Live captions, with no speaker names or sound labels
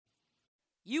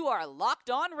You are Locked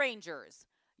On Rangers,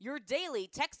 your daily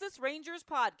Texas Rangers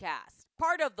podcast.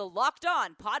 Part of the Locked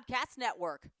On Podcast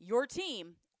Network, your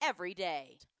team every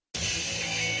day.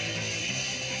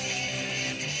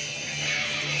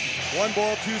 1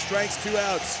 ball, 2 strikes, 2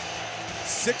 outs.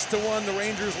 6-1, the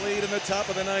Rangers lead in the top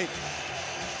of the ninth.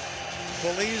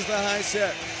 Feliz the high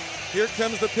set. Here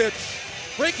comes the pitch.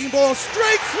 Breaking ball,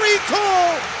 strike 3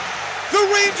 call!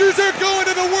 The Rangers are going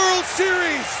to the World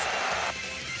Series!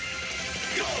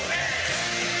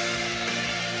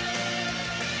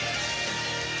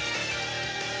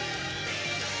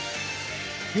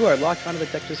 You are locked onto the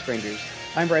Texas Rangers.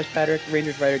 I'm Bryce Patrick,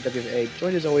 Rangers writer WFA,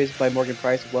 joined as always by Morgan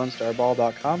Price of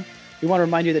LoneStarBall.com. We want to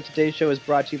remind you that today's show is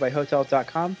brought to you by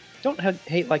Hotels.com. Don't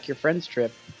hate like your friend's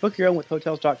trip. Book your own with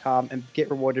Hotels.com and get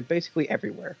rewarded basically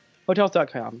everywhere.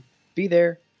 Hotels.com. Be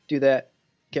there, do that,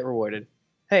 get rewarded.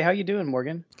 Hey, how you doing,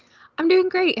 Morgan? I'm doing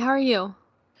great. How are you?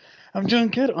 I'm doing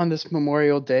good on this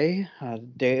Memorial Day.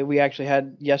 Day we actually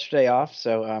had yesterday off,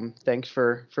 so thanks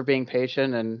for being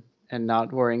patient and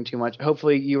not worrying too much.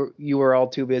 Hopefully you were all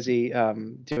too busy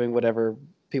doing whatever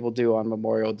people do on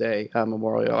Memorial Day,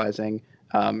 memorializing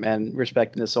and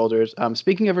respecting the soldiers.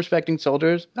 Speaking of respecting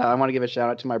soldiers, I want to give a shout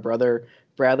out to my brother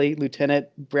Bradley, Lieutenant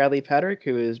Bradley Patrick,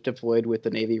 who is deployed with the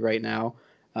Navy right now.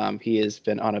 He has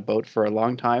been on a boat for a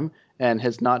long time and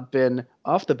has not been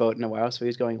off the boat in a while, so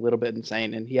he's going a little bit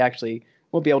insane. And he actually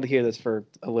won't be able to hear this for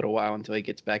a little while until he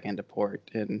gets back into port,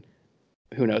 and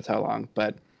who knows how long.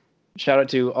 But shout out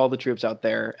to all the troops out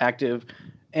there, active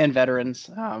and veterans.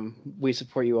 We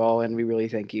support you all, and we really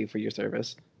thank you for your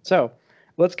service. So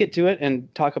let's get to it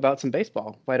and talk about some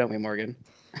baseball. Why don't we, Morgan?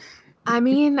 I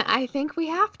mean, I think we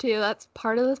have to. That's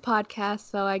part of this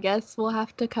podcast, so I guess we'll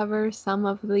have to cover some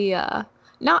of the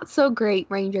not so great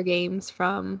Ranger games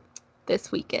from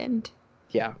this weekend.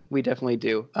 Yeah, we definitely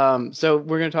do. So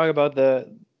we're going to talk about the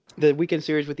weekend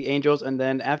series with the Angels, and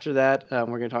then after that,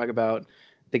 we're going to talk about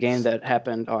the game that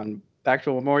happened on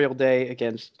actual Memorial Day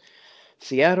against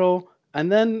Seattle.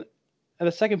 And then in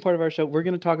the second part of our show, we're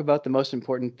going to talk about the most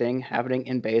important thing happening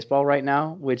in baseball right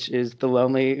now, which is the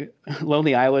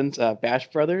Lonely Island's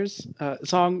Bash Brothers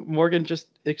song. Morgan just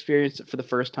experienced it for the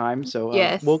first time, so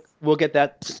Yes. we'll get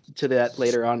to that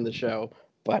later on in the show.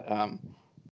 But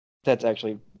that's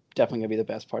actually definitely going to be the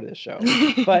best part of the show.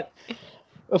 But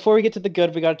before we get to the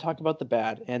good, we got to talk about the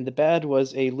bad. And the bad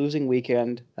was a losing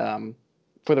weekend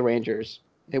for the Rangers.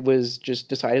 It was just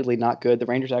decidedly not good. The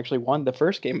Rangers actually won the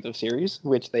first game of the series,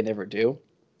 which they never do.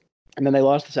 And then they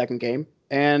lost the second game.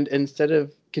 And instead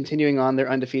of continuing on their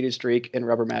undefeated streak in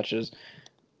rubber matches,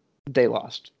 they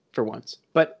lost for once.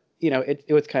 But,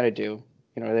 it was kind of due.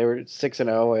 They were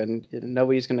 6-0, and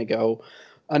nobody's going to go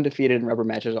undefeated in rubber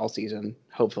matches all season,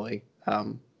 hopefully.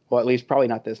 Well, at least probably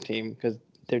not this team, because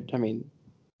they're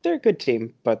a good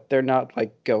team, but they're not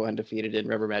go undefeated in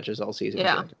rubber matches all season.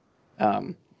 Yeah.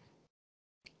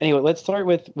 Anyway, let's start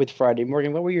with Friday.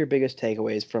 Morgan, what were your biggest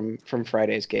takeaways from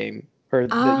Friday's game?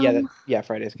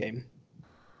 Friday's game.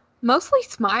 Mostly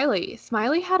Smiley.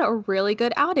 Smiley had a really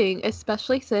good outing,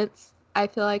 especially since I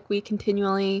feel like we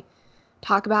continually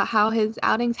talk about how his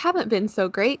outings haven't been so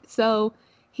great. So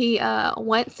he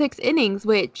went 6 innings,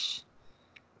 which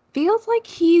feels like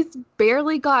he's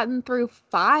barely gotten through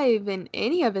 5 in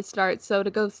any of his starts. So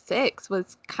to go 6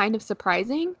 was kind of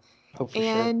surprising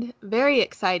and very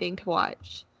exciting to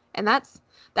watch. And that's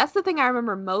the thing I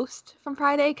remember most from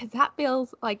Friday, because that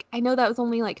feels like, I know that was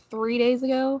only 3 days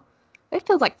ago. It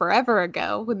feels like forever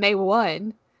ago when they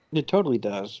won. It totally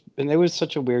does. And it was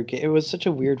such a weird game. It was such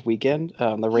a weird weekend.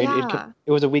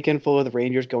 It was a weekend full of the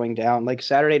Rangers going down.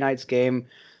 Saturday night's game,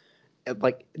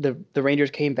 the Rangers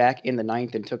came back in the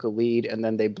ninth and took a lead, and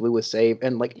then they blew a save.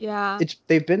 And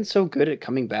they've been so good at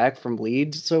coming back from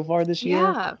leads so far this year.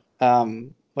 Yeah.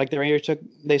 The Rangers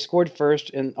they scored first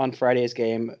on Friday's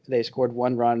game. They scored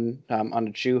 1 run on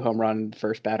a Chu home run,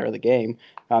 first batter of the game.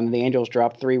 The Angels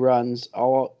dropped 3 runs,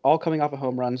 all coming off a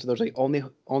home run. So those are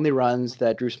the only runs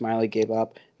that Drew Smiley gave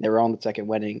up. They were all in the second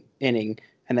inning,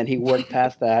 and then he worked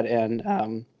past that,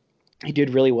 and he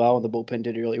did really well. The bullpen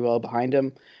did really well behind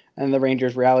him, and the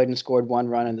Rangers rallied and scored 1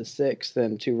 run in the 6th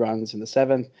and 2 runs in the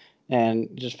 7th, and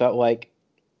just felt like.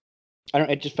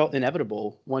 It just felt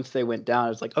inevitable once they went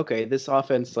down. It's like, okay, this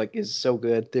offense is so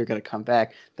good, they're going to come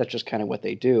back. That's just kind of what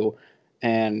they do.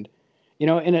 And, in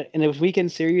a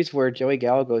weekend series where Joey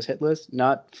Gallo goes hitless,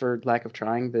 not for lack of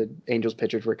trying, the Angels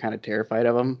pitchers were kind of terrified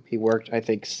of him. He worked, I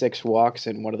think, 6 walks,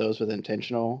 and one of those was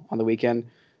intentional on the weekend.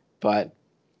 But,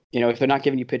 if they're not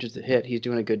giving you pitches to hit, he's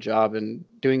doing a good job and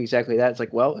doing exactly that. It's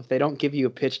like, well, if they don't give you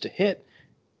a pitch to hit,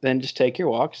 then just take your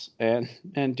walks and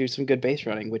do some good base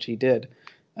running, which he did.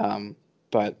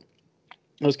 But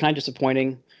It was kind of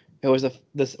disappointing. It was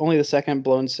only the second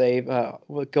blown save.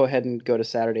 We'll go ahead and go to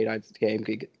Saturday night's game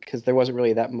because there wasn't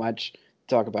really that much to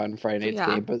talk about in Friday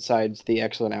night's game besides the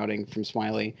excellent outing from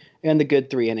Smiley and the good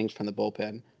 3 innings from the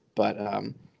bullpen. But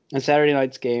in Saturday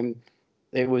night's game,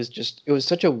 it was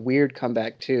such a weird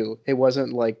comeback too. It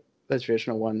wasn't like the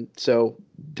traditional one. So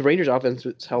the Rangers offense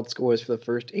held scores for the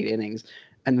first 8 innings,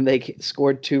 and then they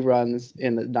scored 2 runs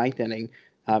in the 9th inning.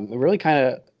 Really kind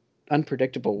of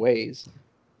unpredictable ways.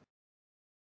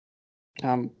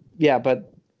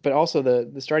 But also the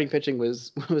starting pitching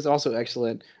was also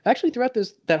excellent. Actually, throughout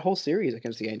that whole series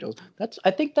against the Angels,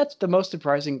 I think that's the most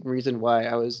surprising reason why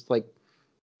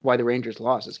why the Rangers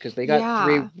lost is because they got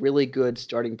 3 really good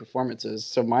starting performances.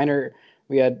 So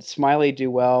we had Smiley do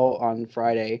well on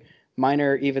Friday.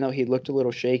 Minor, even though he looked a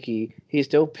little shaky, he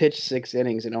still pitched 6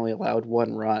 innings and only allowed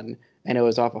 1 run. And it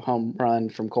was off a home run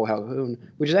from Cole Calhoun,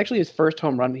 which is actually his first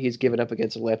home run he's given up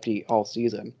against a lefty all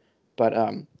season. But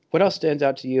what else stands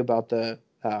out to you about the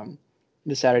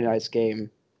Saturday night's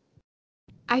game?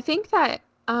 I think that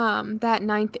that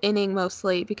 9th inning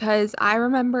mostly, because I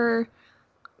remember,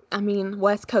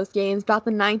 West Coast games, about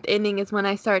the 9th inning is when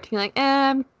I start to be like,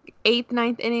 8th,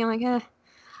 9th inning, I'm like,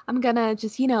 I'm gonna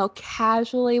just,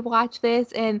 casually watch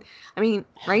this. And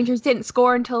Rangers didn't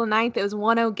score until the 9th. It was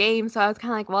 1-0 game, so I was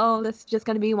kind of like, well, this is just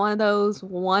gonna be one of those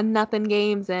 1-0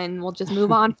 games, and we'll just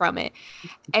move on from it.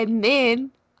 And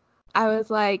then I was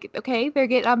like, okay, they're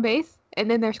getting on base,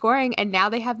 and then they're scoring, and now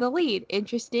they have the lead.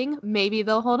 Interesting. Maybe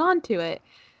they'll hold on to it.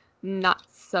 Not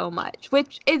so much,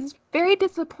 which is very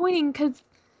disappointing because,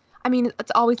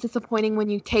 it's always disappointing when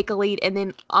you take a lead and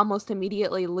then almost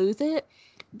immediately lose it.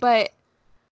 But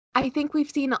I think we've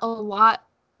seen a lot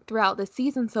throughout the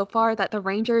season so far that the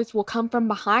Rangers will come from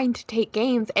behind to take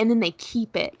games, and then they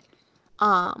keep it.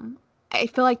 I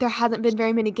feel like there hasn't been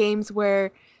very many games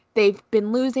where they've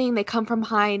been losing, they come from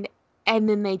behind, and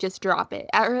then they just drop it.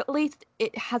 Or at least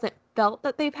it hasn't felt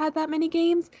that they've had that many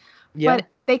games. Yeah. But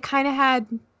they kind of had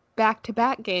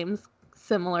back-to-back games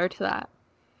similar to that.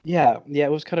 Yeah,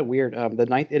 it was kind of weird. The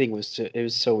 9th inning was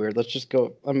so weird. Let's just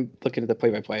go. I'm looking at the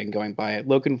play-by-play and going by it.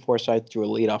 Logan Forsythe threw a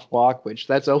leadoff walk, which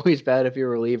that's always bad if you're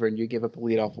a reliever and you give up a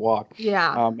leadoff walk.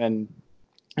 Yeah. And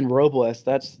Robles,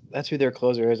 that's who their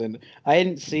closer is. And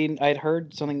I'd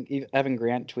heard something, Evan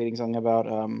Grant tweeting something about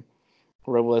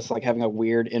Robles like having a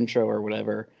weird intro or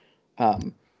whatever. But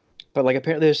like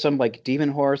apparently there's some like demon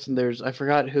horse, and I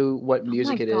forgot what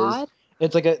music it is.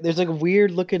 It's like there's like a weird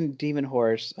looking demon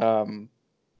horse.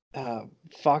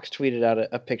 Fox tweeted out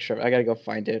a picture. I gotta go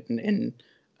find it and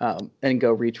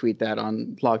go retweet that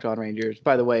on Locked On Rangers.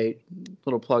 By the way,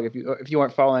 little plug if you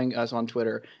aren't following us on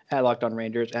Twitter at Locked On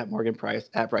Rangers, at Morgan Price,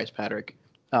 at Bryce Patrick,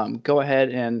 go ahead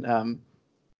and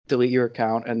delete your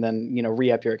account and then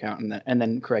re-up your account and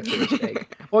then correct your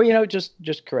mistake, or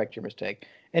just correct your mistake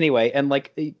anyway. And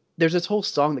like there's this whole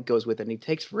song that goes with it, and he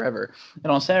takes forever.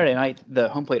 And on Saturday night, the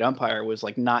home plate umpire was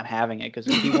like not having it because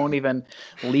he won't even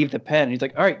leave the pen. And he's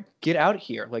like, all right, get out of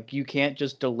here. Like you can't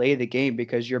just delay the game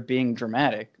because you're being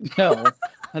dramatic. No,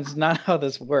 that's not how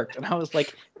this worked. And I was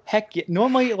like, heck yeah.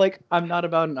 Normally, like I'm not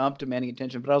about an ump demanding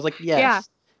attention, but I was like, yes,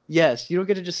 you don't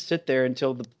get to just sit there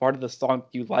until the part of the song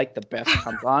you like the best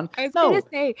comes on. I was gonna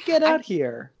say, get out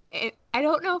here. I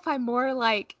don't know if I'm more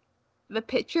like the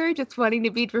pitcher just wanting to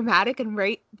be dramatic and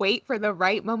wait for the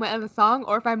right moment of the song,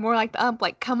 or if I'm more like the ump,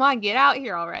 like, come on, get out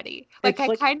here already. Like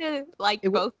I kind of like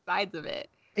both sides of it.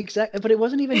 Exactly, but it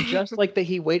wasn't even just like that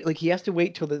he has to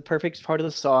wait till the perfect part of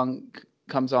the song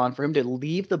comes on for him to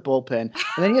leave the bullpen, and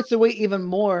then he has to wait even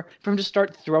more for him to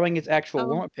start throwing his actual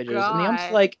warm-up pitches. God. And the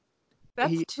ump's like,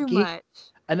 that's too much.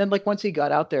 And then, like, once he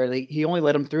got out there, he only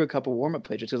let him through a couple warm-up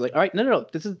pitches. He was like, all right, no,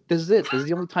 this is it. This is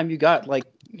the only time you got. Like,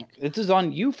 this is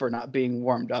on you for not being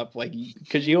warmed up. Like,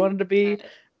 because you wanted to be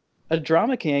a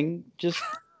drama king. Just,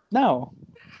 no.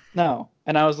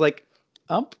 And I was like,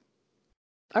 ump,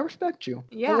 I respect you.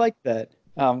 Yeah. I like that.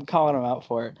 Calling him out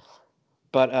for it.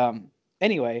 But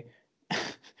anyway,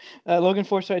 Logan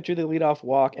Forsythe drew the leadoff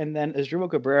walk, and then Asdrubal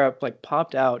Cabrera like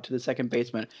popped out to the second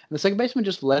baseman, and the second baseman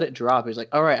just let it drop. He's like,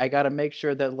 "All right, I got to make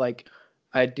sure that like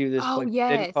I do this."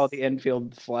 Didn't call the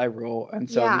infield fly rule, and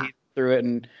so he threw it,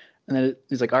 and then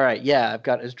he's like, "All right, I've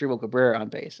got Asdrubal Cabrera on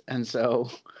base," and so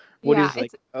Woody's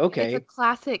like, "Okay." It's a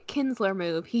classic Kinsler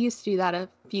move. He used to do that a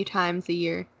few times a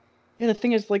year. Yeah, the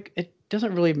thing is, like, it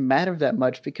doesn't really matter that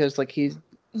much because like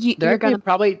they're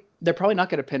probably not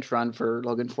going to pinch run for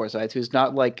Logan Forsythe, who's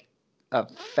not like a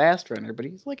fast runner, but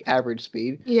he's like average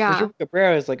speed. Yeah.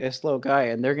 Cabrera is like a slow guy,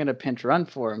 and they're going to pinch run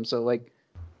for him. So like,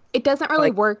 it doesn't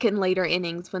really work in later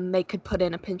innings when they could put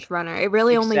in a pinch runner. It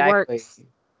really only works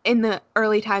in the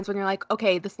early times when you're like,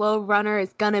 okay, the slow runner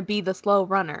is gonna be the slow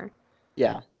runner.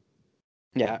 Yeah.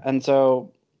 Yeah. And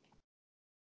so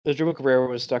Asdrubal Cabrera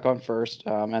was stuck on first,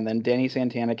 and then Danny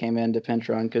Santana came in to pinch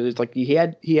run because it's like he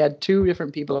had two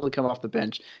different people to come off the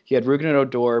bench. He had Rugen and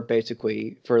Odor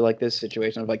basically for like this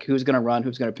situation of like who's going to run,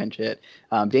 who's going to pinch hit.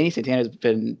 Danny Santana's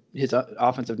been his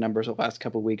offensive numbers the last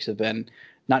couple of weeks have been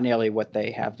not nearly what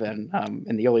they have been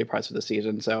in the earlier parts of the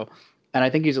season. So, and I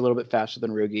think he's a little bit faster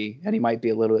than Rugi, and he might be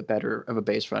a little bit better of a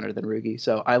base runner than Rugi.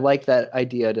 So I like that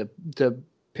idea to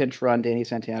pinch run Danny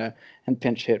Santana and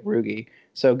pinch hit Rugi.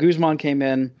 So Guzman came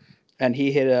in and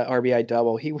he hit a RBI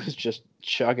double. He was just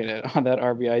chugging it on that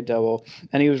RBI double,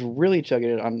 and he was really chugging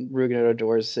it on Rugen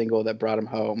Odor's single that brought him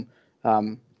home.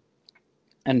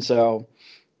 And so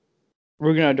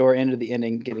Rugen Odor ended the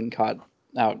inning getting caught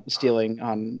out stealing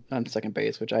on second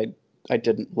base, which I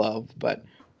didn't love, but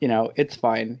it's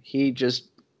fine. He just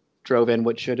drove in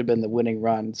what should have been the winning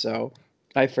run, so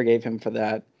I forgave him for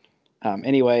that.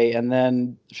 Anyway, and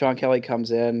then Sean Kelly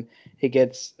comes in. He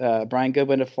gets Brian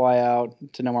Goodwin to fly out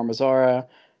to Nomar Mazara,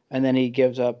 and then he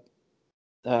gives up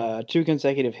two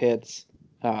consecutive hits,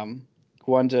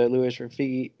 one to Luis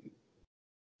Rengifo?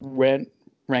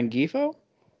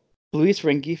 Luis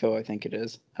Rengifo, I think it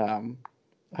is.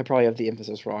 I probably have the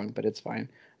emphasis wrong, but it's fine.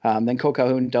 Then Cole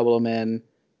Calhoun doubled him in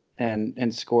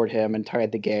and scored him and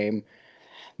tied the game.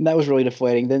 And that was really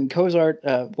deflating. Then Cozart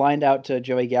lined out to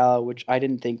Joey Gallo, which I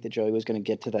didn't think that Joey was going to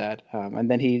get to that.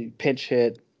 And then he pinch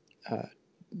hit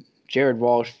Jared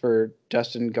Walsh for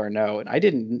Dustin Garneau. And I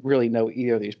didn't really know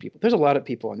either of these people. There's a lot of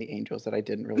people on the Angels that I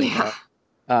didn't really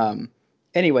know.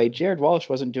 Anyway, Jared Walsh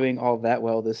wasn't doing all that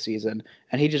well this season.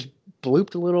 And he just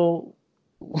blooped a little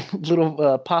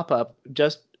pop-up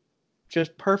just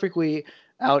perfectly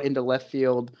out into left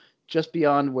field, just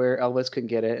beyond where Elvis could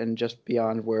get it and just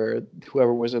beyond where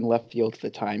whoever was in left field at the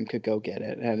time could go get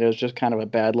it. And it was just kind of a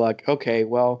bad luck. Okay,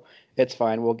 well, it's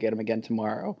fine. We'll get him again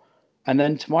tomorrow. And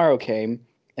then tomorrow came,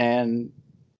 and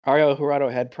Ariel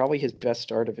Jurado had probably his best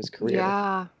start of his career.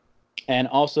 Yeah. And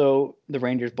also, the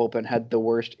Rangers bullpen had the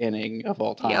worst inning of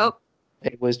all time. Yep.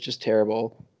 It was just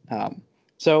terrible.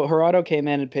 So Jurado came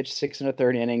in and pitched 6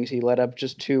 1/3 innings. He let up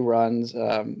just 2 runs,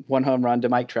 1 home run to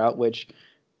Mike Trout, which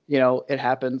it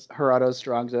happens. Jurado's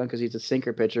strong zone, because he's a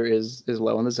sinker pitcher, is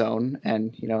low in the zone.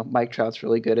 And, Mike Trout's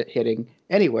really good at hitting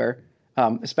anywhere,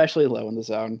 especially low in the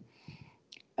zone.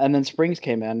 And then Springs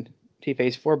came in. He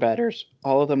faced 4 batters.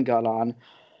 All of them got on.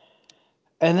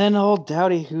 And then old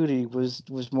Dowdy Hootie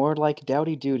was more like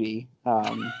Dowdy Doody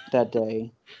that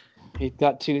day. He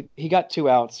got 2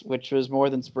 outs, which was more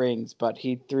than Springs, but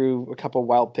he threw a couple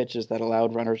wild pitches that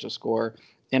allowed runners to score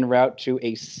en route to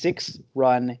a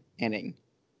 6-run inning.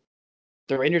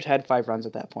 The Rangers had 5 runs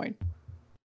at that point.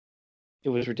 It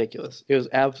was ridiculous. It was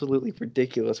absolutely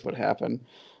ridiculous what happened.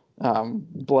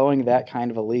 Blowing that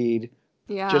kind of a lead.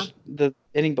 Yeah. Just the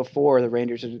inning before, the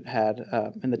Rangers had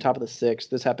in the top of the 6th.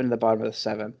 This happened in the bottom of the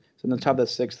 7th. So in the top of the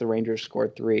 6th, the Rangers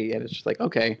scored 3, and it's just like,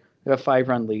 okay, they have a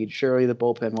 5-run lead. Surely the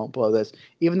bullpen won't blow this.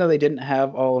 Even though they didn't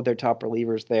have all of their top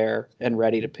relievers there and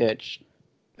ready to pitch,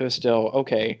 it was still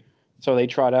okay. So they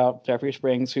trot out Jeffrey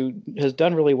Springs, who has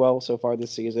done really well so far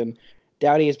this season.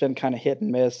 Dowdy has been kind of hit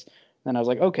and miss. And I was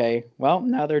like, okay, well,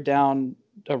 now they're down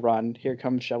a run. Here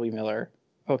comes Shelby Miller.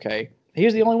 Okay. He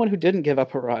was the only one who didn't give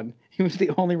up a run. He was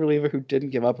the only reliever who didn't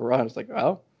give up a run. I was like,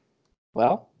 oh,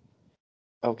 well,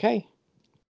 okay.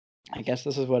 I guess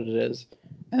this is what it is.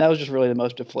 And that was just really the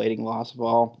most deflating loss of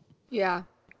all. Yeah.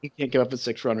 You can't give up a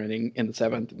 6-run inning in the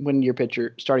 7th when your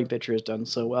starting pitcher has done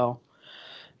so well.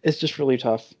 It's just really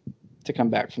tough to come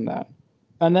back from that.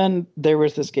 And then there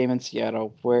was this game in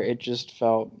Seattle where it just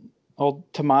felt old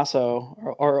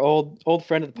Tommaso, our old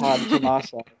friend of the pod,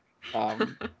 Tommaso,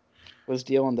 was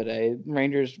dealing today.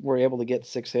 Rangers were able to get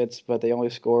 6 hits, but they only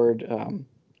scored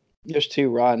just 2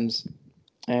 runs.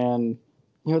 And,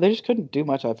 they just couldn't do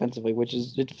much offensively,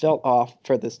 it felt off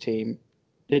for this team.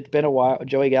 It's been a while.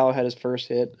 Joey Gallo had his first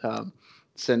hit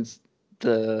since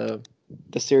the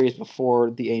series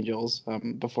before the Angels,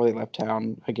 before they left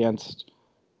town against,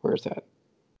 where is that?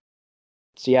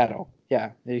 Seattle.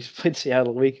 Yeah, they played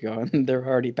Seattle a week ago, and they're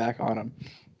already back on them.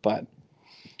 But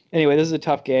anyway, this is a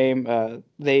tough game.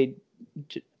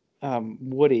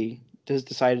 Woody just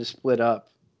decided to split up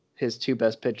his 2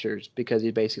 best pitchers because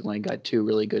he basically only got 2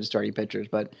 really good starting pitchers.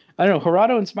 But I don't know,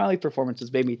 Jurado and Smiley's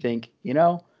performances made me think,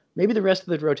 maybe the rest of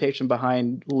the rotation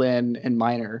behind Lynn and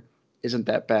Minor isn't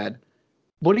that bad.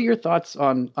 What are your thoughts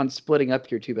on splitting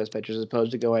up your 2 best pitchers as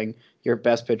opposed to going your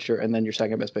best pitcher and then your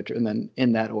second best pitcher and then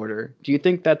in that order? Do you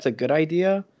think that's a good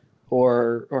idea,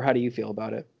 or how do you feel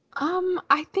about it?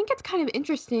 I think it's kind of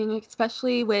interesting,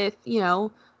 especially with,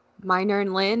 Minor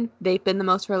and Lynn, they've been the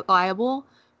most reliable.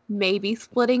 Maybe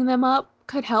splitting them up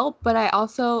could help, but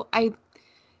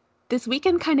this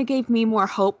weekend kind of gave me more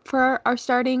hope for our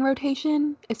starting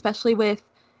rotation, especially with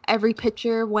every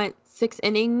pitcher went 6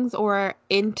 innings or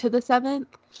into the 7th.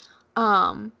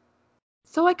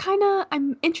 So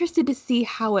I'm interested to see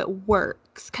how it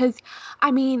works, because,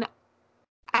 I mean,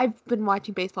 I've been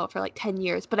watching baseball for like 10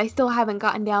 years, but I still haven't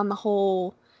gotten down the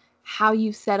whole how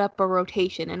you set up a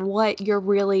rotation and what you're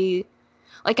really,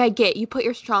 like, I get you put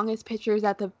your strongest pitchers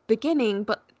at the beginning,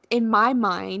 but in my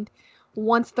mind,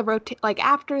 once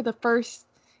after the first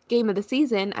game of the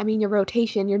season, I mean, your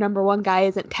rotation, your number one guy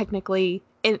isn't technically,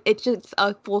 it's just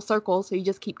a full circle, so you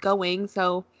just keep going.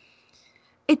 So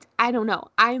I don't know.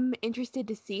 I'm interested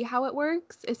to see how it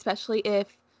works, especially if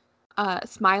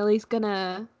Smiley's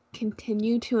gonna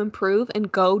continue to improve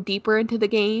and go deeper into the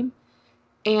game.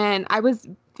 And I was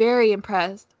very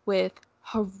impressed with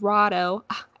Gerardo.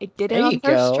 I did it There on you the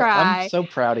first go. try. I'm so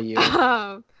proud of you.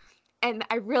 And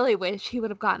I really wish he would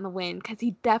have gotten the win, because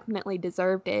he definitely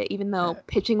deserved it, even though Uh,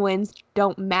 pitching wins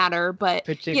don't matter. But,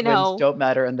 Pitching wins don't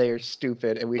matter, and they are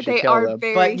stupid, and we should they kill are them.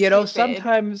 But, But stupid.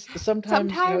 sometimes, The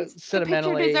pitcher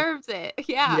sentimentally, deserves it.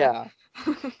 Yeah.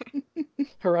 yeah,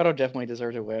 Gerardo definitely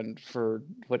deserved a win for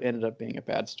what ended up being a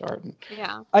bad start.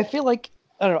 Yeah. I feel like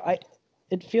I don't know.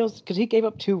 It feels because he gave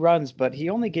up 2 runs, but he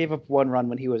only gave up 1 run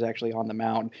when he was actually on the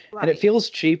mound, and it feels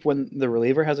cheap when the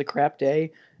reliever has a crap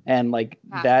day, and like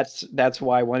that's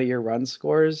why one of your runs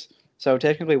scores. So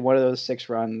technically, one of those 6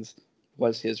 runs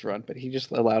was his run, but he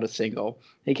just allowed a single.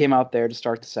 He came out there to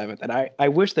start the 7th, and I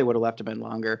wish they would have left him in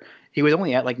longer. He was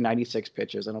only at like 96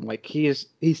 pitches, and I'm like, he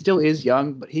still is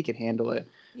young, but he can handle it.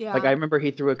 Yeah. Like I remember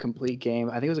he threw a complete game.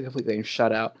 I think it was a complete game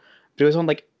shutout, but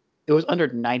it was under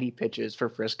 90 pitches for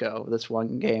Frisco this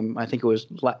one game. I think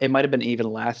it might have been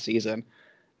even last season,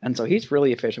 and so he's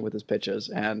really efficient with his pitches.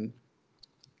 And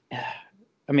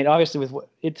I mean, obviously,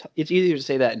 it's easier to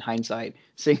say that in hindsight,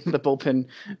 seeing the bullpen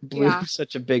blew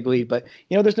such a big lead. But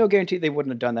there's no guarantee they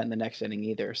wouldn't have done that in the next inning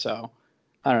either. So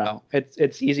I don't know.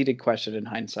 It's easy to question in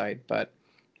hindsight, but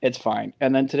it's fine.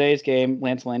 And then today's game,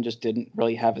 Lance Lynn just didn't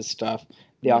really have his stuff.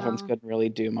 The offense couldn't really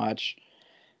do much.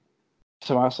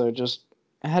 Tommaso just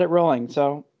had it rolling.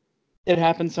 So it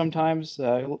happens sometimes.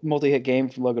 Multi-hit game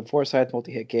for Logan Forsythe,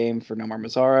 multi-hit game for Nomar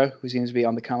Mazara, who seems to be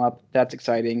on the come up. That's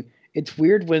exciting. It's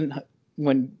weird when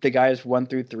the guys 1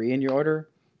 through 3 in your order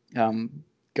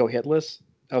go hitless.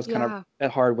 That was kind of a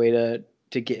hard way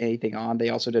to get anything on. They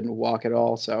also didn't walk at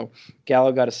all. So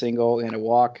Gallo got a single and a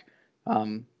walk.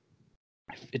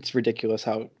 It's ridiculous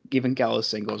how even Gallo's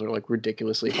singles are like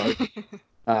ridiculously hard.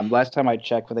 Last time I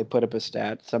checked, when they put up a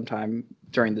stat sometime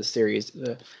during this series,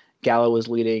 Gallo was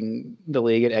leading the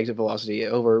league at exit velocity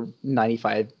over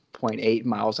 95.8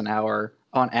 miles an hour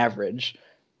on average.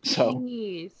 So,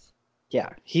 Jeez. Yeah,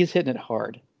 he's hitting it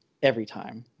hard every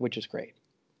time, which is great.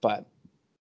 But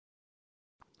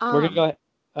we're gonna go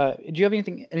ahead. Do you have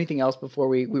anything else before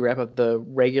we wrap up the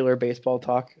regular baseball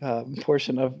talk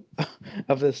portion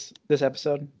of this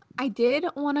episode? I did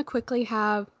want to quickly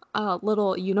have a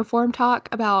little uniform talk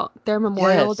about their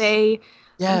Memorial Day.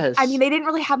 Yes. I mean, they didn't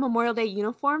really have Memorial Day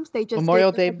uniforms. They just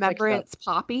Memorial did Day Remembrance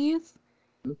poppies.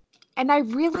 And I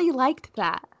really liked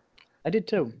that. I did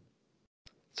too.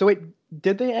 So wait,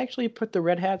 did they actually put the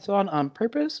red hats on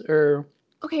purpose, or?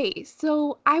 Okay,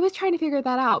 so I was trying to figure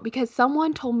that out because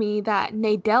someone told me that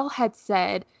Nadell had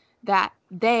said that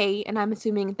they, and I'm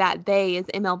assuming that they is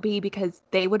MLB because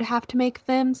they would have to make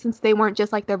them since they weren't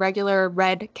just like the regular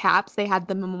red caps. They had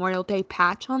the Memorial Day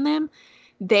patch on them.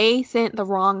 They sent the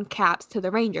wrong caps to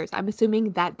the Rangers. I'm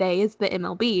assuming that they is the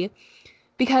MLB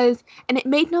because, and it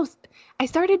made I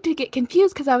started to get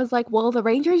confused because I was like, well, the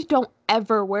Rangers don't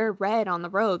ever wear red on the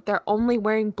road. They're only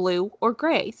wearing blue or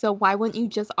gray. So why wouldn't you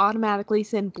just automatically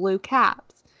send blue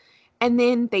caps? And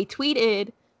then they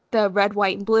tweeted the red,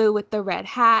 white, and blue with the red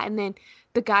hat. And then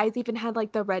the guys even had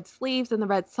like the red sleeves and the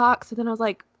red socks. So then I was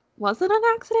like, was it an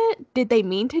accident? Did they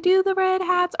mean to do the red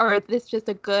hats? Or is this just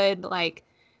a good, like,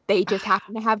 they just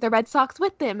happen to have the red socks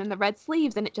with them and the red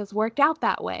sleeves and it just worked out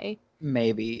that way?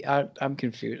 Maybe. I'm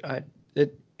confused.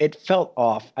 It felt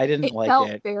off. I didn't like it. It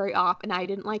felt very off, and I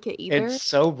didn't like it either. It's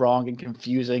so wrong and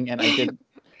confusing, and I didn't.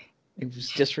 It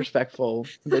was disrespectful.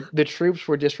 The troops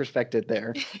were disrespected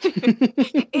there.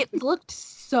 It looked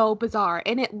so bizarre,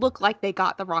 and it looked like they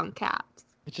got the wrong caps.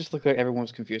 It just looked like everyone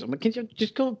was confused. I'm like, can you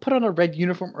just go put on a red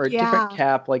uniform or a different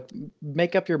cap? Like,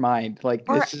 make up your mind. Like,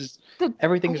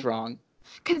 everything's wrong.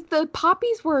 Because the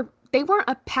poppies weren't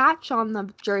a patch on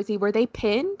the jersey. Were they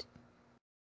pinned?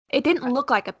 It didn't look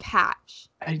like a patch.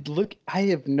 I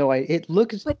have no idea. It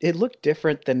looked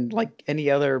different than like any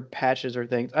other patches or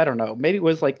things. I don't know. Maybe it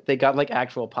was like they got like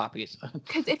actual poppies.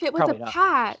 Because if it was a Probably not.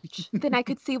 patch, then I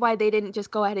could see why they didn't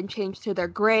just go ahead and change to their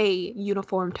gray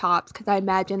uniform tops, because I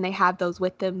imagine they have those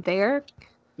with them there.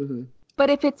 Mm-hmm. But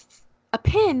if it's a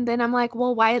pin, then I'm like,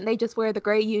 well, why didn't they just wear the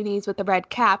gray unis with the red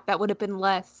cap? That would have been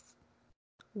less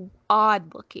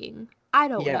odd looking. I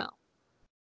don't know.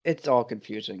 It's all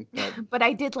confusing. But But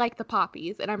I did like the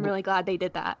poppies, and I'm really glad they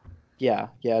did that. yeah,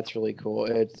 it's really cool.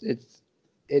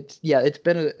 It's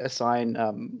been a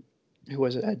sign. Who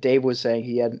was it? Dave was saying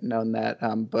he hadn't known that.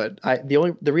 But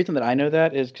the reason that I know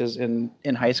that is because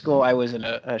in high school I was in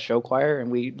a show choir,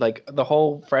 and we like the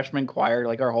whole freshman choir,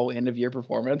 like our whole end of year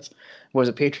performance was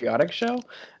a patriotic show,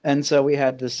 and so we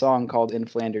had this song called "In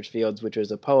Flanders Fields," which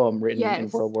was a poem written in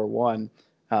World War One.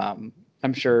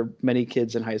 I'm sure many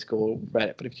kids in high school read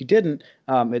it, but if you didn't,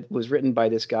 it was written by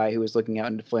this guy who was looking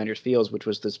out into Flanders Fields, which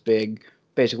was this big,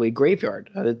 basically graveyard,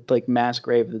 like mass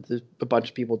grave. A bunch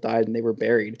of people died and they were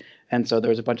buried, and so there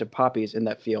was a bunch of poppies in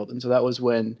that field, and so that was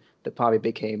when the poppy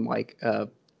became like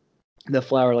the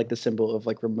flower, like the symbol of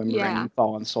like remembering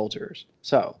fallen soldiers.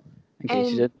 So, in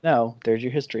case you didn't know, there's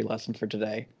your history lesson for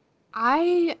today.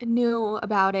 I knew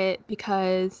about it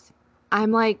because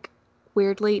I'm like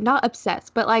weirdly not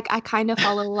obsessed, but like I kind of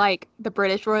follow like the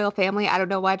British royal family. I don't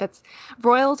know why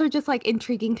royals are just like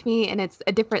intriguing to me, and it's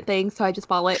a different thing, so I just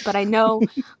follow it. But I know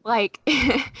like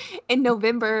in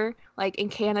November, like in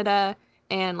Canada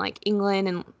and like England,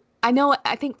 and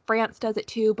I think France does it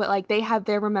too, but like they have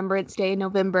their Remembrance Day in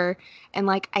November, and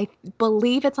like I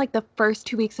believe it's like the first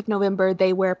 2 weeks of November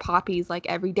they wear poppies like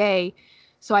every day.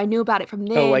 So I knew about it from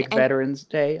then. Oh, like Veterans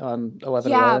Day on 11/11?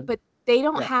 Yeah, but they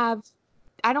don't have,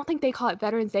 I don't think they call it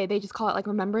Veterans Day. They just call it like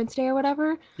Remembrance Day or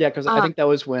whatever. Yeah, because I think that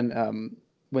was when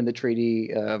the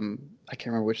treaty, I can't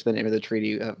remember which the name of the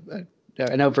treaty.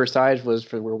 I know Versailles was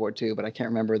for World War II, but I can't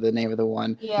remember the name of the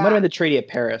one. Yeah. It might have been the Treaty of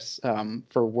Paris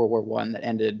for World War I that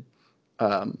ended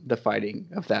the fighting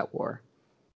of that war.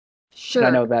 Sure.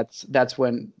 And I know that's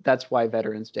why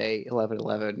Veterans Day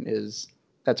 11/11 is.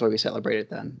 That's why we celebrate it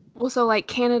then. Well, so like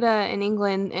Canada and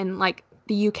England and like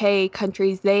the UK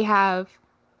countries, they have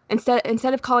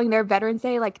instead of calling their Veterans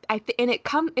Day, like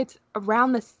it's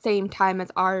around the same time as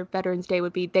our Veterans Day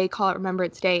would be. They call it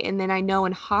Remembrance Day, and then I know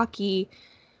in hockey,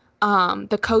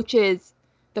 the coaches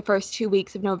the first 2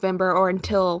 weeks of November or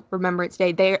until Remembrance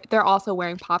Day, they're also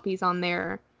wearing poppies on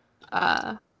their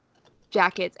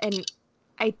jackets, and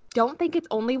I don't think it's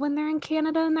only when they're in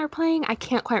Canada and they're playing. I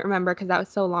can't quite remember because that was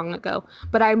so long ago.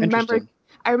 But I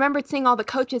remembered seeing all the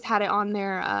coaches had it on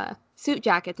their suit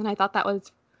jackets, and I thought that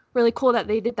was really cool that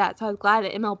they did that. So I was glad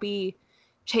that MLB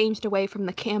changed away from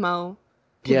the camo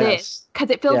to this,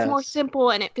 because it feels more simple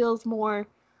and it feels more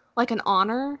like an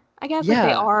honor, I guess. Yeah. Like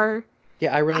they are.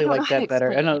 Yeah, I really like that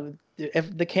better. I know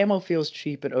if the camo feels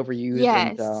cheap and overused,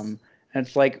 and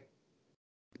it's like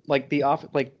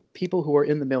people who are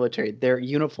in the military, their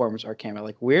uniforms are camo.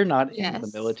 Like, we're not in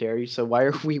the military, so why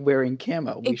are we wearing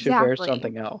camo? We should wear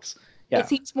something else. Yeah, it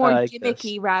seems more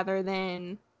gimmicky rather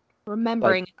than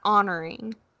remembering and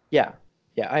honoring. Yeah,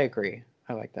 I agree.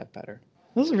 I like that better.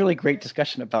 This is a really great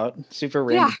discussion about super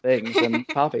random things and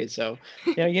poppies. So,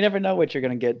 you never know what you're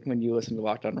going to get when you listen to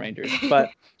Locked On Rangers. But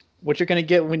what you're going to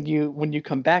get when you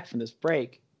come back from this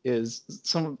break is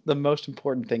some of the most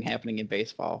important thing happening in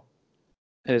baseball.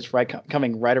 And it's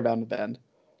coming right around the bend.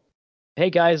 Hey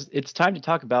guys, it's time to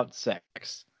talk about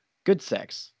sex. Good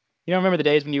sex. Remember the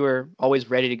days when you were always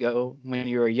ready to go, when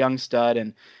you were a young stud,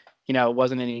 and it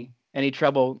wasn't any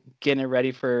trouble getting it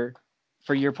ready for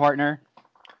your partner?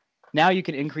 Now you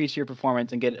can increase your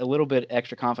performance and get a little bit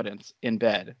extra confidence in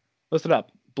bed. Listen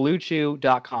up,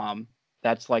 BlueChew.com.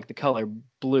 That's like the color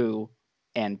blue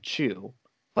and chew,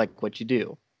 like what you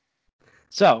do.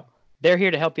 So they're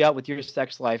here to help you out with your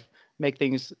sex life. Make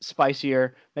things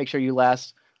spicier, make sure you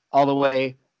last all the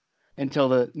way until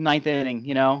the 9th inning,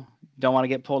 Don't want to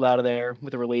get pulled out of there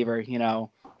with a reliever,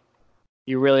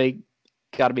 You really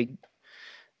got to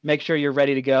make sure you're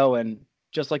ready to go, and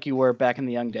just like you were back in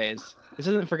the young days. This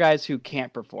isn't for guys who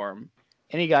can't perform.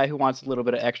 Any guy who wants a little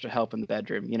bit of extra help in the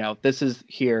bedroom, this is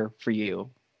here for you.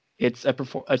 It's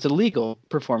a legal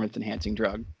performance-enhancing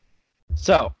drug.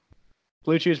 So,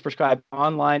 Blue Chew is prescribed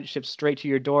online, ships straight to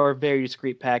your door, very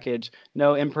discreet package,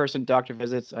 no in-person doctor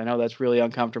visits. I know that's really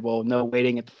uncomfortable. No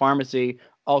waiting at the pharmacy,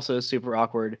 also super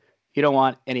awkward. You don't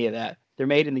want any of that. They're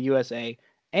made in the USA,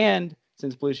 and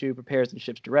since Blue Chew prepares and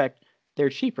ships direct,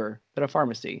 they're cheaper than a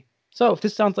pharmacy. So if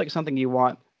this sounds like something you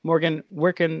want, Morgan,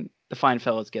 where can the fine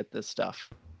fellas get this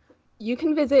stuff? You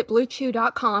can visit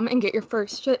BlueChew.com and get your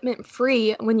first shipment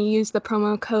free when you use the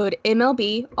promo code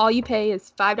MLB. All you pay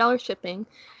is $5 shipping,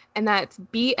 and that's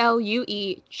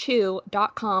BLUE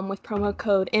Chew.com with promo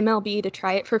code MLB to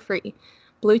try it for free.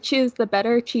 Blue Chew's the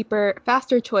better, cheaper,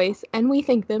 faster choice, and we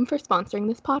thank them for sponsoring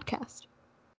this podcast.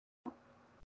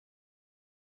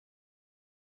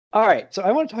 All right, so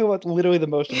I want to talk about literally the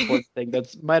most important thing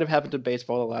that might have happened to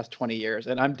baseball the last 20 years,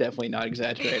 and I'm definitely not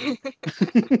exaggerating.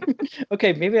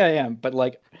 Okay, maybe I am, but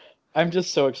like, I'm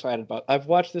just so excited about it. I've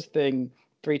watched this thing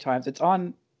 3 times. It's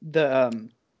on the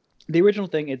original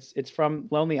thing. It's from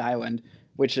Lonely Island,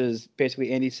 which is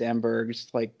basically Andy Samberg's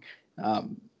like,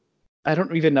 I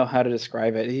don't even know how to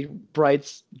describe it. He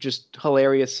writes just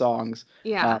hilarious songs.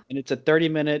 Yeah. And it's a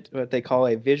 30-minute, what they call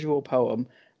a visual poem,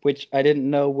 which I didn't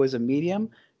know was a medium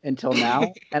until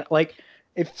now. And like,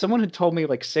 if someone had told me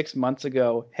like 6 months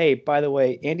ago, hey, by the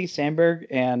way, Andy Samberg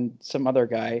and some other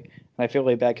guy, and I feel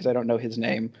really bad because I don't know his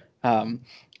name, are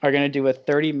going to do a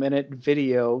 30-minute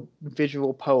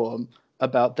visual poem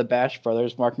about the Bash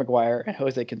Brothers, Mark McGwire and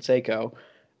Jose Canseco,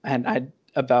 and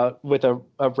with a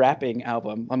rapping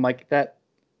album. I'm like, that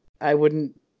I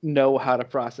wouldn't know how to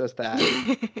process that.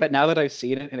 But now that I've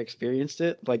seen it and experienced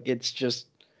it, like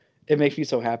it makes me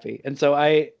so happy. And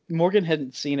so Morgan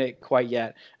hadn't seen it quite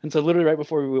yet. And so literally right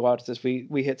before we watched this, we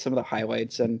hit some of the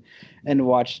highlights and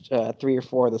watched 3 or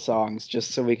 4 of the songs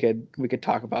just so we could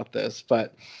talk about this.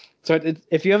 But so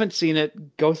if you haven't seen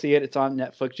it, go see it. It's on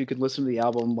Netflix. You can listen to the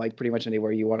album like pretty much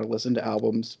anywhere you want to listen to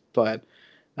albums, but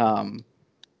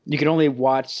you can only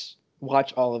watch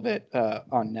all of it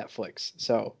on Netflix.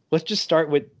 So let's just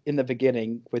start in the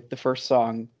beginning with the first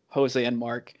song, Jose and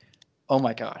Mark. Oh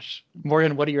my gosh.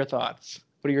 Morgan, what are your thoughts?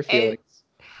 What are your feelings?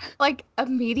 Like,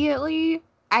 immediately,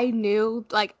 I knew,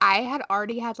 like, I had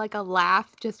already had, like, a laugh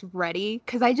just ready,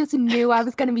 because I just knew I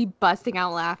was going to be busting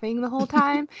out laughing the whole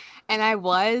time, and I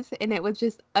was, and it was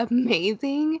just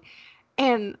amazing.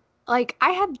 And, like,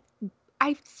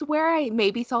 I swear I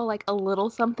maybe saw, like, a little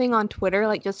something on Twitter,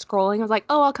 like, just scrolling. I was like,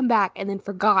 oh, I'll come back, and then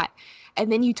forgot. And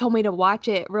then you told me to watch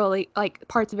it really, like,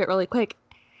 parts of it really quick.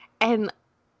 And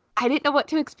I didn't know what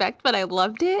to expect, but I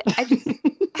loved it. I just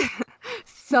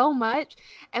so much.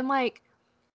 And like,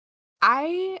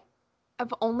 I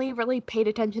have only really paid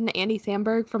attention to Andy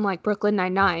Samberg from like Brooklyn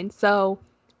Nine-Nine. So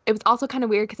it was also kind of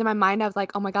weird because in my mind I was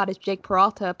like, oh my God, it's Jake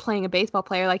Peralta playing a baseball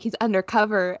player. Like he's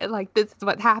undercover. And like, this is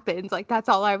what happens. Like, that's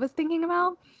all I was thinking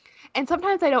about. And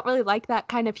sometimes I don't really like that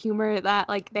kind of humor that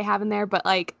like they have in there. But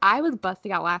like, I was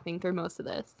busting out laughing through most of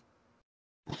this.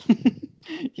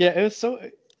 Yeah, it was so...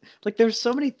 Like, there's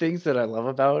so many things that I love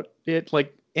about it.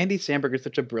 Like, Andy Samberg is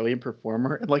such a brilliant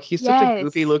performer. And, like, he's such a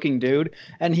goofy-looking dude.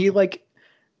 And he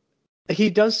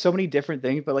does so many different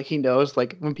things, but, like, he knows,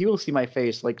 like, when people see my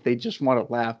face, like, they just want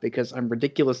to laugh because I'm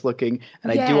ridiculous-looking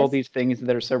and I do all these things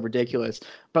that are so ridiculous.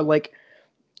 But, like,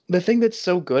 the thing that's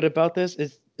so good about this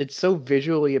is it's so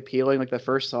visually appealing, like the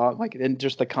first song, like, and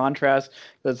just the contrast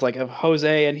that's like of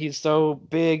Jose and he's so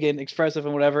big and expressive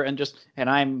and whatever, and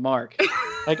I'm Mark.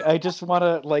 Like, I just want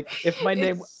to, like, if my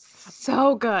name...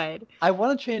 So good. I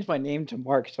want to change my name to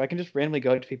Mark so I can just randomly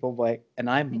go to people like, and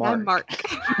I'm Mark. I'm Mark.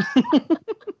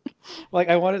 Like,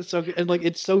 I want it so good. And, like,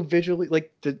 it's so visually,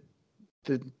 like, the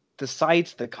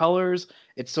sights, the colors,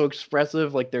 it's so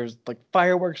expressive. Like, there's, like,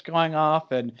 fireworks going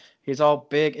off, and he's all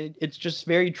big. It's just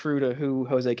very true to who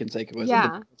Jose Canseco is. Yeah.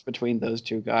 And the difference between those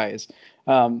two guys.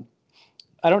 I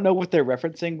don't know what they're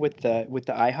referencing with the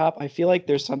IHOP. I feel like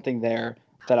there's something there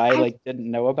that I didn't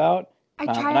know about. I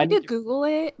tried to Google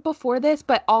it before this,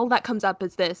 but all that comes up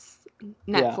is this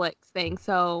Netflix thing.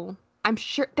 So I'm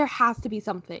sure there has to be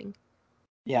something.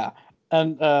 Yeah.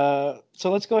 And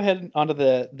so let's go ahead onto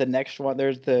the next one.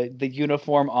 There's the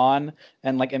uniform on,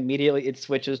 and like immediately it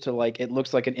switches to like it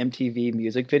looks like an MTV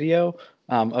music video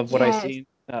of what I seen.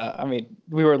 I mean,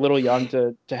 we were a little young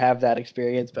to have that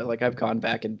experience, but like I've gone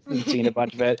back and seen a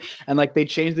bunch of it. And like they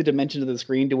changed the dimensions of the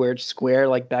screen to where it's square,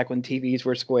 like back when TVs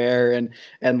were square,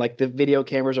 and like the video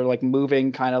cameras are like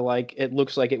moving, kind of like it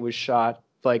looks like it was shot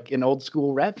like an old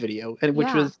school rap video, and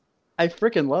which was I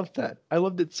freaking loved that. I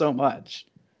loved it so much.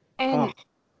 And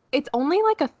it's only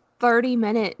like a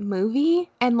 30-minute movie,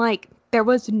 and like there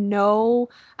was no,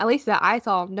 at least that I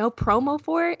saw, no promo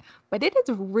for it, but it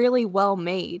is really well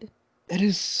made. It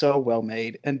is so well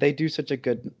made, and they do such a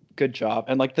good job.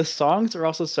 And like the songs are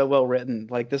also so well written.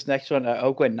 Like this next one,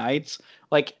 Oakland Nights,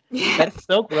 like that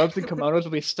silk robes and kimonos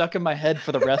will be stuck in my head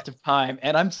for the rest of time,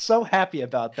 and I'm so happy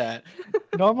about that.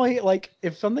 Normally, like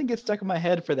if something gets stuck in my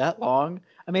head for that long,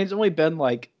 I mean, it's only been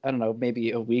like, I don't know,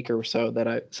 maybe a week or so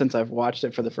since I've watched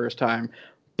it for the first time,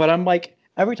 but I'm like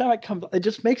every time it comes, it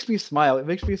just makes me smile. It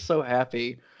makes me so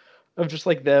happy. of just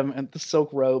like them and the silk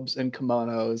robes and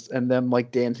kimonos and them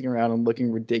like dancing around and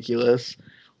looking ridiculous.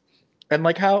 And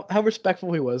like how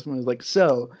respectful he was when he was like,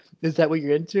 "So, is that what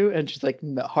you're into?" And she's like,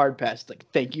 "No, hard pass." Like,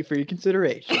 "Thank you for your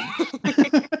consideration."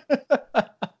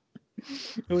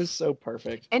 It was so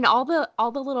perfect. And all the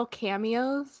little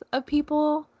cameos of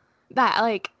people that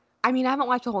like, I mean, I haven't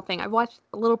watched the whole thing. I've watched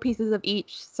little pieces of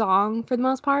each song for the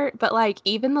most part, but like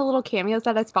even the little cameos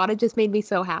that I spotted just made me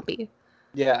so happy.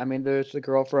 Yeah, I mean, there's the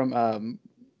girl from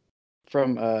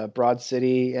Broad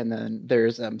City, and then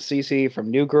there's Cece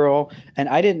from New Girl, and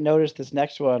I didn't notice this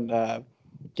next one.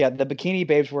 Yeah, the Bikini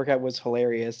Babes workout was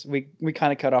hilarious. We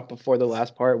kind of cut off before the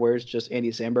last part where it's just Andy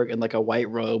Samberg in like a white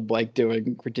robe, like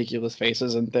doing ridiculous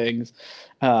faces and things,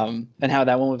 and how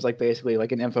that one was like basically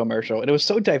like an infomercial, and it was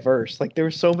so diverse. Like there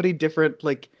were so many different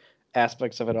like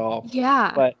aspects of it all.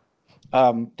 Yeah. But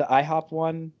the IHOP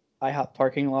one, IHOP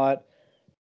parking lot.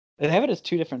 They have it as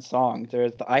two different songs.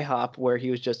 There's the IHOP where he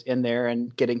was just in there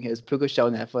and getting his puka shell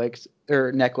Netflix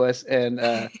or necklace, and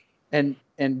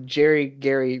Jerry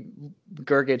Gary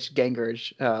Gergich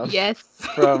Gengers Yes.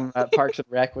 from Parks and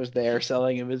Rec was there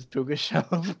selling him his puka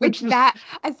shell. Which was, that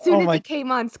as soon oh as my- it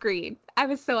came on screen, I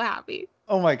was so happy.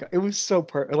 oh my god, it was so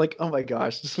like oh my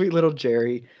gosh, the sweet little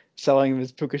Jerry selling him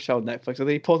his puka shell Netflix, and then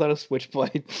he pulled out a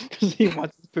switchblade because he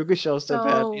wants his puka shell so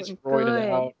bad. So He's roided good.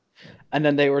 out. And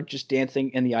then they were just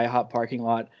dancing in the IHOP parking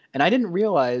lot. And I didn't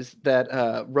realize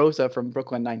that Rosa from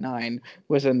Brooklyn Nine-Nine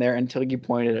was in there until you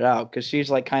pointed it out, because she's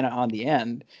like kind of on the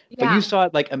end. But Yeah. you saw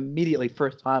it like immediately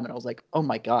first time, and I was like, oh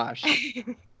my gosh.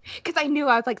 Because I knew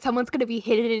I was like, someone's gonna be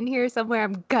hidden in here somewhere.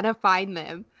 I'm gonna find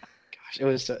them. Gosh, it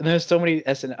was. And there's so many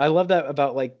SNL. I love that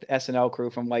about like the SNL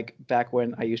crew from like back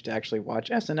when I used to actually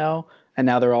watch SNL, and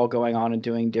now they're all going on and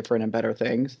doing different and better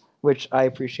things, which I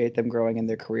appreciate them growing in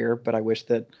their career. But I wish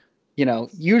that,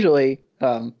 usually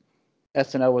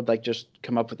SNL would like just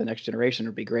come up with the next generation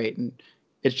would be great, and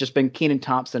it's just been Kenan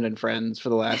Thompson and Friends for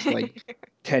the last like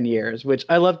 10 years, which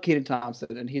I love Kenan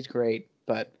Thompson and he's great,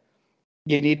 but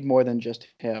you need more than just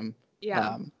him.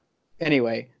 Yeah.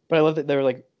 Anyway, but I love that they're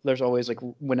like there's always like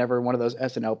whenever one of those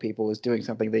SNL people is doing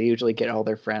something, they usually get all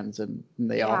their friends and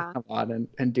they all Yeah. come on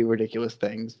and do ridiculous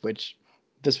things, which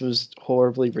this was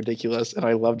horribly ridiculous and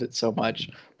I loved it so much.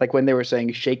 Like when they were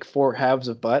saying shake 4 halves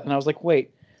of butt, and I was like,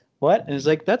 wait, what? And it's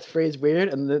like, that's phrased weird.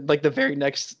 And the very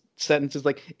next sentence is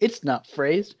like, it's not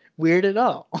phrased weird at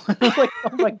all. I was like,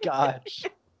 oh my gosh.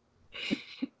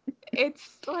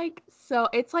 It's like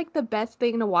the best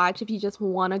thing to watch if you just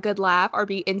want a good laugh or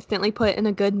be instantly put in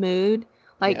a good mood.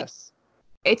 Like Yes.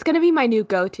 it's gonna be my new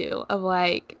go-to of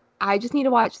like, I just need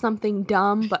to watch something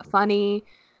dumb but funny,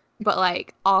 but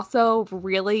like also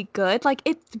really good. Like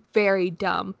it's very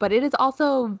dumb, but it is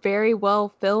also very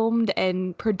well filmed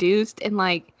and produced, and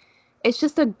like it's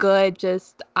just a good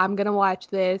I'm gonna watch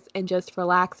this and just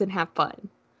relax and have fun.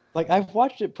 Like I've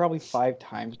watched it probably 5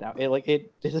 times now. It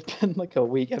has been like a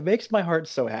week. It makes my heart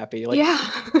so happy. Like Yeah.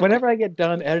 whenever I get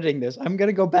done editing this, I'm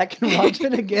gonna go back and watch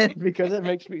it again because it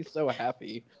makes me so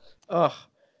happy. Oh,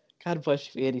 God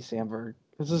bless you, Andy Samberg.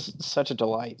 This is such a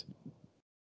delight.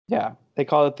 Yeah, they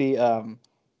call it the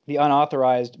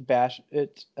unauthorized Bash.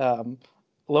 It's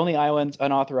Lonely Island's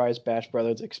unauthorized Bash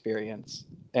Brothers experience,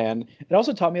 and it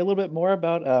also taught me a little bit more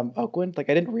about Oakland. Like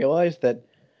I didn't realize that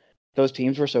those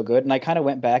teams were so good, and I kind of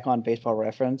went back on Baseball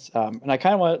Reference, and I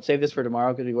kind of want to save this for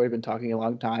tomorrow because we've already been talking a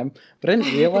long time. But I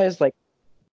didn't realize like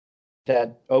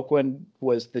that Oakland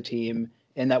was the team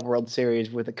in that World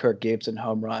Series with the Kirk Gibson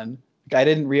home run. Like, I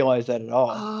didn't realize that at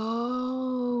all.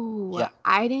 Oh, Yeah.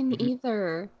 I didn't Mhm.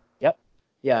 either.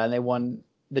 Yeah, and they won.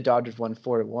 The Dodgers won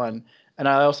 4-1, and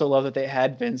I also love that they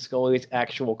had Vin Scully's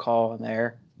actual call in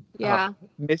there. Yeah.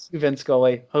 Miss you, Vin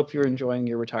Scully. Hope you're enjoying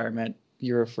your retirement.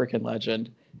 You're a freaking legend.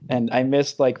 And I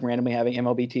missed like randomly having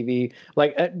MLB TV.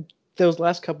 Like those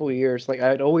last couple of years, like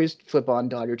I'd always flip on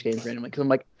Dodgers games randomly because I'm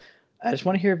like, I just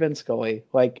want to hear Vin Scully.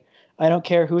 Like I don't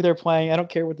care who they're playing. I don't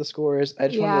care what the score is. I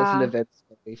just want to listen to Vin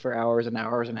Scully for hours and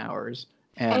hours and hours.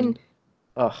 And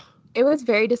ugh. It was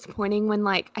very disappointing when,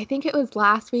 like, I think it was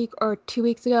last week or 2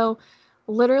 weeks ago,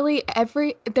 literally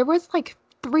there was like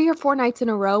 3 or 4 nights in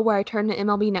a row where I turned to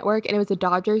MLB Network and it was a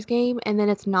Dodgers game, and then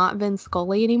it's not Vin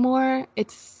Scully anymore.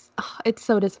 It's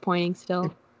so disappointing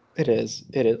still. It is.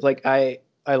 Like I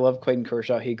love Clayton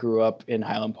Kershaw. He grew up in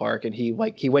Highland Park, and he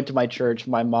went to my church.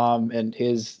 My mom and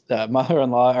his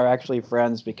mother-in-law are actually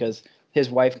friends because his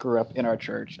wife grew up in our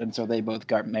church, and so they both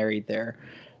got married there.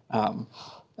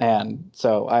 And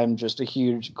so I'm just a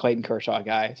huge Clayton Kershaw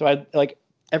guy. So I like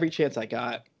every chance I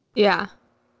got, Yeah.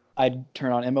 I'd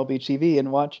turn on MLB TV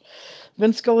and watch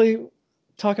Vin Scully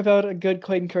talk about a good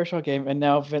Clayton Kershaw game. And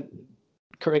now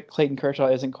Clayton Kershaw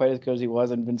isn't quite as good as he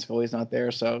was, and Vince Scully's not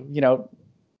there. So, don't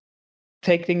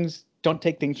take things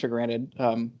for granted.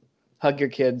 Hug your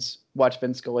kids, watch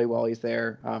Vince Scully while he's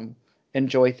there.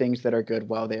 Enjoy things that are good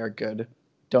while they are good.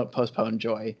 Don't postpone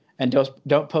joy, and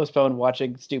don't postpone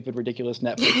watching stupid, ridiculous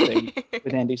Netflix thing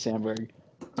with Andy Samberg,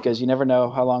 because you never know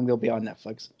how long they'll be on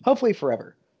Netflix. Hopefully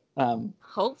forever.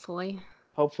 Hopefully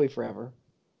forever,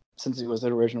 since it was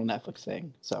an original Netflix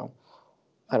thing. So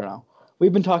I don't know.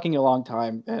 We've been talking a long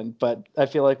time, but I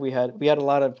feel like we had a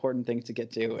lot of important things to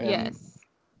get to. And, yes.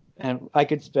 And I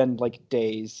could spend like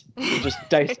days just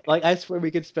like I swear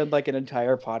we could spend like an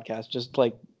entire podcast just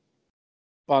like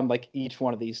on like each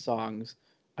one of these songs.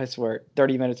 I swear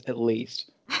 30 minutes at least.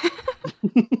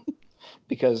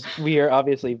 Because we are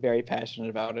obviously very passionate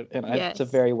about it, and yes. It's a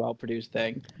very well produced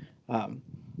thing.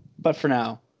 But for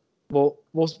now,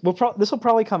 this will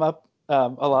probably come up a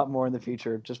lot more in the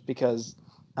future, just because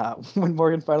when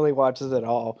Morgan finally watches it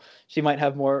all, she might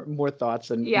have more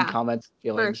thoughts and comments,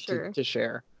 feelings to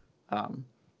share. Or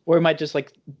we might just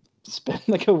like spend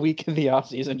like a week in the off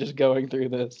season just going through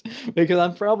this, because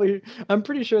I'm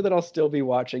pretty sure that I'll still be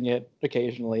watching it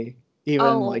occasionally,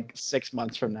 even like 6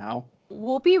 months from now.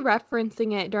 We'll be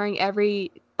referencing it during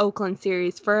every Oakland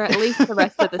series for at least the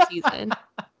rest of the season.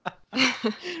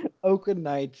 Oakland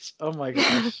Knights. Oh my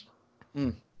gosh.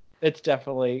 It's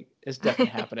definitely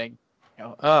happening.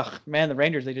 Man, the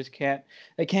Rangers, they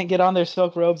can't get on their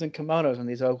silk robes and kimonos in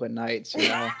these Oakland Knights,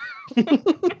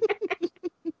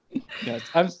 Yes,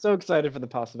 I'm so excited for the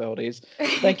possibilities.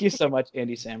 Thank you so much,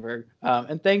 Andy Samberg.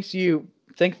 And thanks you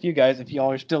guys, if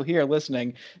y'all are still here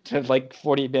listening to like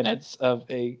 40 minutes of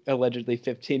a allegedly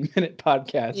 15-minute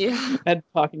podcast and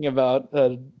talking about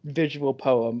a visual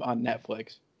poem on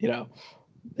Netflix.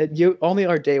 Only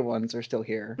our day ones are still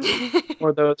here,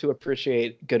 or those who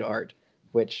appreciate good art,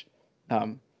 which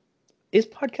is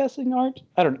podcasting art?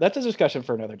 I don't know. That's a discussion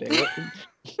for another day.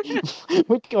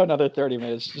 We could go another 30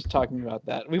 minutes just talking about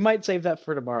that. We might save that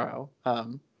for tomorrow,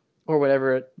 or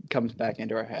whatever it comes back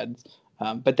into our heads.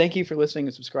 But thank you for listening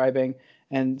and subscribing.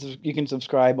 And you can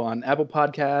subscribe on Apple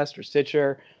Podcast or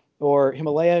Stitcher or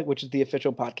Himalaya, which is the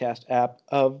official podcast app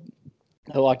of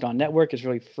the Locked On Network. It's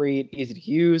really free, easy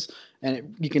to use,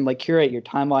 and you can like curate your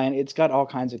timeline. It's got all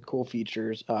kinds of cool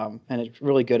features, and it's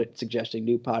really good at suggesting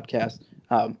new podcasts.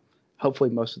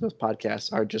 Hopefully most of those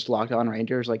podcasts are just Locked On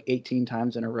Rangers like 18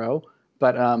 times in a row.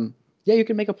 But you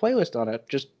can make a playlist on it.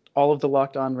 Just all of the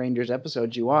Locked On Rangers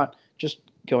episodes you want, just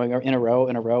going in a row.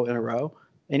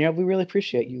 And we really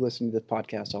appreciate you listening to this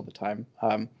podcast all the time.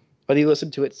 Whether you listen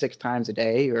to it 6 times a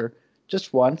day or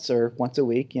just once or once a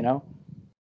week,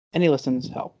 any listens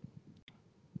help.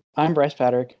 I'm Bryce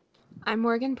Patrick. I'm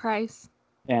Morgan Price.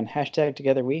 And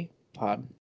 #TogetherWePod.